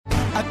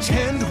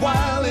Attend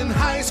while in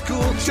high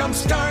school.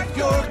 Jumpstart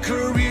your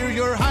career.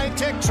 Your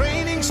high-tech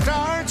training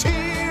starts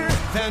here.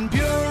 Van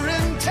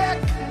Buren Tech.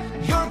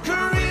 Your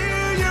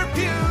career, your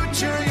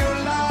future, your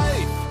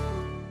life.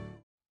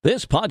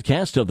 This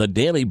podcast of the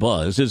Daily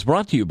Buzz is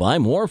brought to you by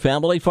More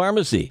Family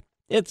Pharmacy.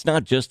 It's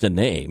not just a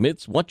name,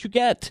 it's what you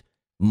get.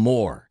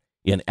 More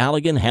in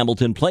Allegan,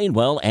 Hamilton,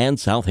 Plainwell, and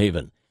South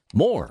Haven.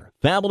 More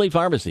Family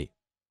Pharmacy.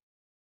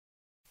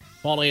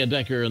 Paulie and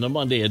Decker in the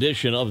Monday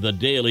edition of the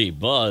Daily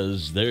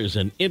Buzz. There's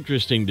an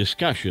interesting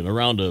discussion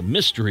around a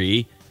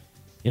mystery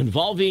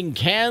involving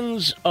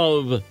cans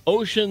of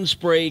Ocean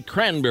Spray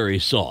cranberry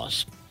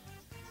sauce.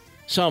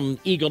 Some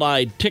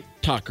eagle-eyed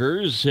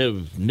TikTokers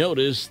have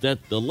noticed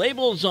that the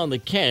labels on the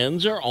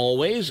cans are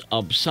always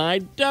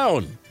upside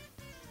down.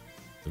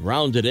 The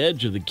rounded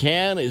edge of the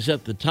can is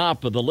at the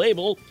top of the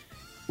label,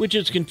 which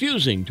is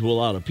confusing to a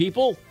lot of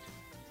people,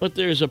 but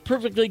there's a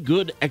perfectly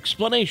good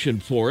explanation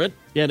for it,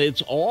 and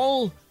it's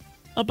all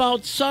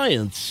about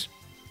science.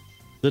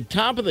 The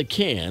top of the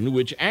can,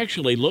 which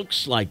actually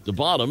looks like the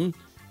bottom,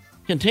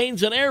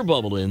 contains an air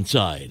bubble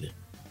inside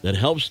that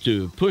helps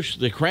to push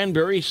the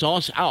cranberry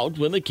sauce out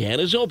when the can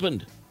is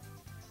opened.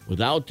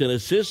 Without an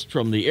assist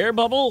from the air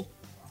bubble,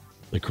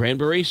 the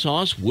cranberry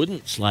sauce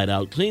wouldn't slide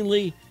out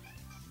cleanly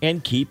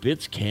and keep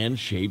its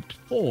can-shaped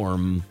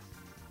form.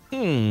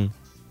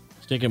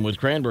 Sticking with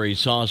cranberry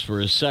sauce for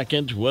a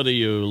second, whether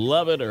you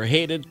love it or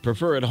hate it,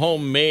 prefer it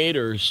homemade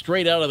or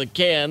straight out of the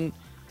can,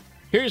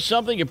 here's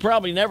something you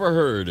probably never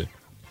heard.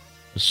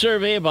 A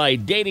survey by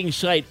dating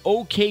site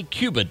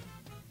OkCupid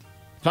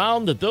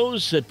found that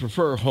those that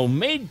prefer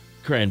homemade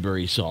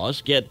cranberry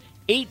sauce get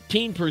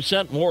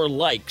 18% more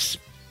likes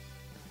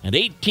and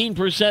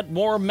 18%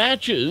 more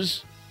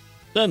matches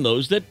than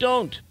those that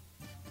don't.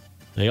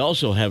 They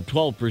also have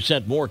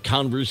 12% more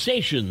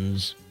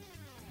conversations.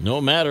 No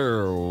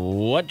matter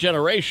what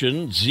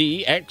generation,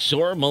 Z, X,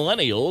 or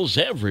millennials,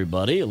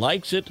 everybody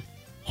likes it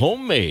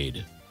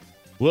homemade.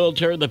 We'll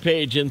turn the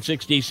page in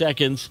 60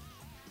 seconds.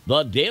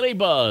 The Daily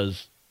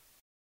Buzz.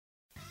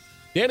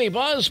 Daily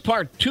Buzz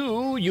Part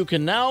 2, you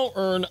can now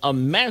earn a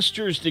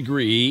master's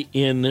degree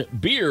in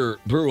beer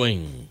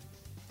brewing.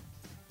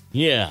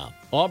 Yeah,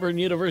 Auburn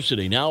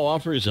University now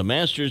offers a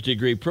master's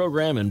degree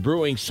program in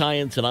brewing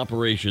science and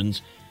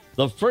operations,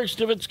 the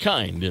first of its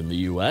kind in the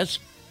U.S.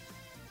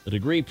 The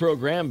degree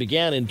program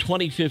began in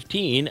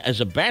 2015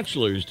 as a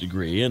bachelor's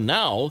degree, and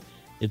now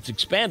it's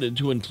expanded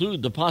to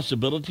include the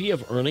possibility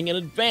of earning an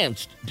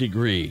advanced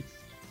degree.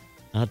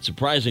 Not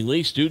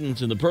surprisingly,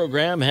 students in the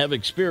program have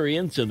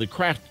experience in the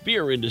craft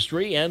beer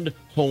industry and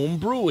home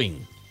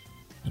brewing,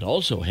 and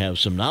also have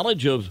some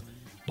knowledge of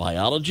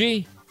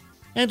biology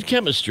and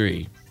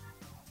chemistry.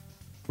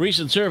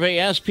 Recent survey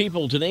asked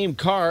people to name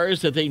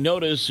cars that they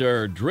notice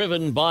are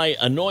driven by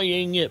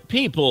annoying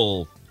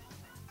people.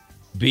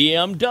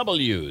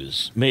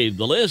 BMWs made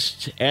the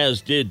list, as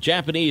did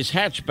Japanese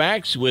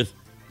hatchbacks with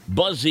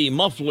buzzy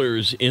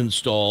mufflers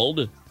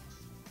installed.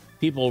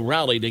 People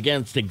rallied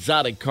against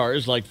exotic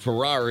cars like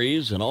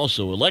Ferraris and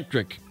also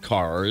electric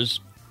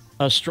cars.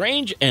 A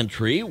strange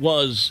entry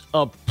was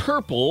a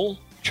purple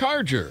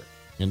Charger.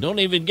 And don't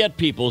even get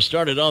people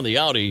started on the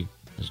Audi,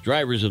 as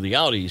drivers of the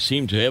Audi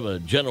seem to have a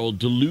general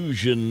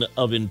delusion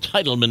of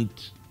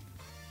entitlement.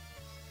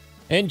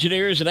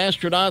 Engineers and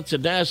astronauts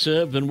at NASA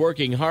have been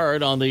working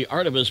hard on the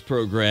Artemis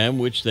program,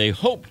 which they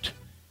hoped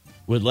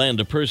would land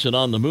a person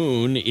on the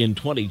moon in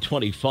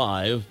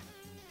 2025.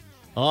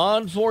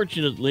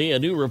 Unfortunately, a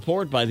new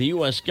report by the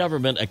U.S.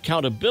 Government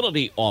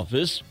Accountability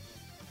Office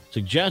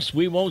suggests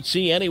we won't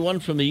see anyone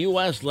from the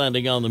U.S.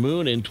 landing on the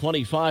moon in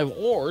 25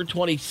 or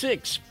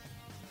 26.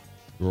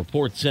 The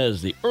report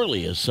says the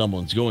earliest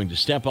someone's going to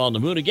step on the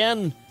moon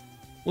again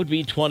would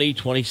be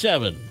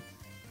 2027.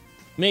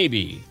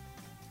 Maybe.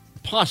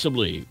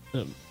 Possibly.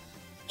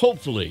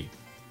 Hopefully.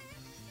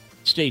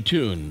 Stay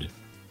tuned.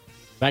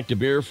 Back to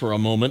beer for a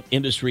moment.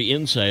 Industry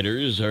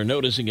insiders are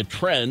noticing a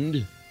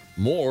trend.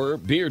 More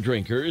beer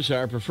drinkers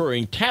are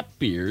preferring tap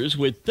beers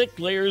with thick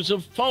layers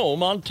of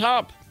foam on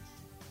top.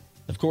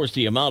 Of course,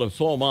 the amount of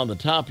foam on the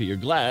top of your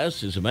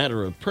glass is a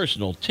matter of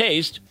personal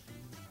taste,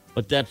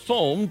 but that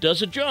foam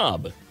does a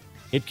job.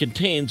 It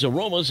contains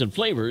aromas and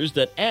flavors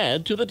that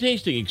add to the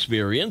tasting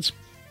experience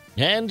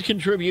and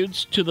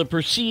contributes to the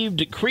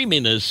perceived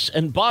creaminess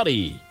and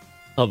body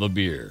of a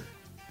beer.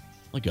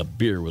 Like a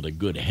beer with a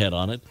good head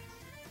on it.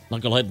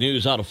 Knucklehead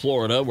news out of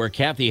Florida, where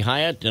Kathy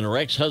Hyatt and her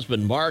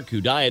ex-husband Mark,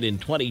 who died in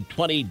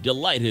 2020,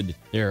 delighted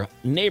their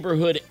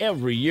neighborhood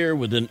every year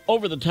with an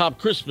over-the-top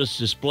Christmas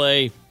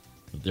display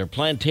of their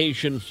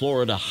Plantation,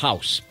 Florida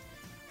house.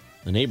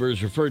 The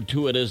neighbors referred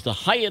to it as the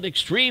Hyatt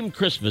Extreme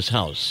Christmas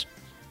House.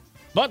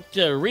 But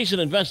a recent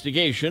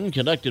investigation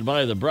conducted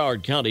by the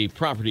Broward County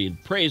Property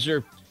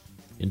Appraiser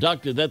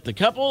inducted that the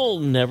couple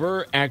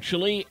never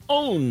actually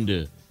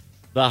owned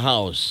the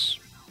house.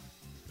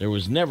 There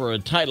was never a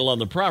title on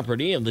the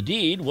property, and the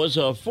deed was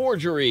a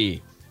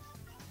forgery.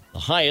 The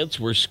Hyatts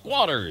were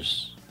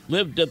squatters,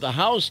 lived at the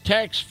house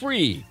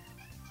tax-free,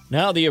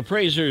 Now the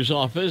appraiser's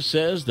office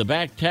says the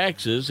back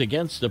taxes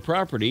against the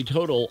property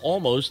total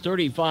almost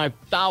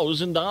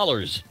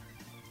 $35,000.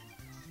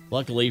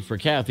 Luckily for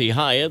Kathy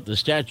Hyatt, the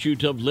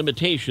statute of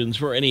limitations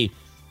for any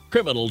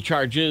criminal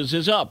charges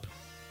is up.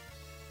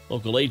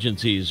 Local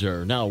agencies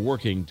are now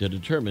working to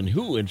determine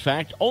who, in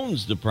fact,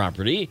 owns the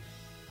property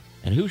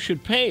and who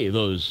should pay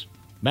those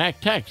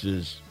back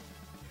taxes.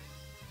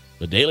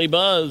 The Daily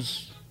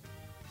Buzz.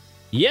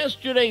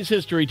 Yesterday's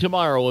history,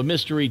 tomorrow a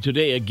mystery,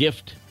 today a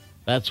gift.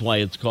 That's why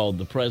it's called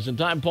the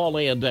present. I'm Paul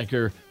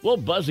Landecker. We'll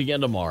buzz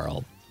again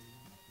tomorrow.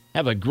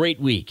 Have a great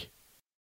week.